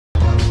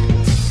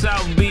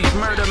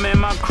murder, man,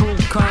 my crew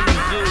come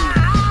through.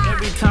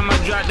 Every time I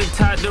drop the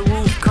top, the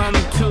roof come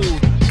too.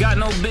 Got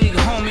no big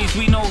homies,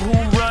 we know who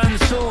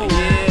runs who.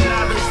 Yeah,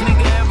 novice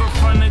nigga ever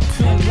from the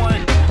 2-1.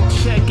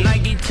 Check it.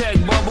 Nike Tech,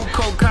 bubble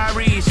coke,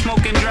 Kyrie,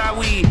 smoking dry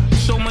weed.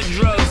 So much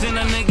drugs in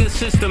a nigga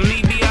system,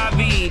 need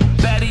BIV.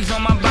 Baddies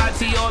on my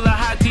body, all the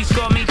hotties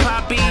call me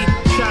Poppy.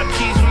 Chop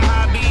cheese from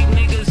hobby,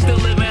 niggas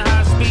still living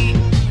high speed.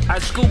 I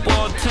scoop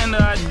all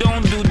tender, I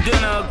don't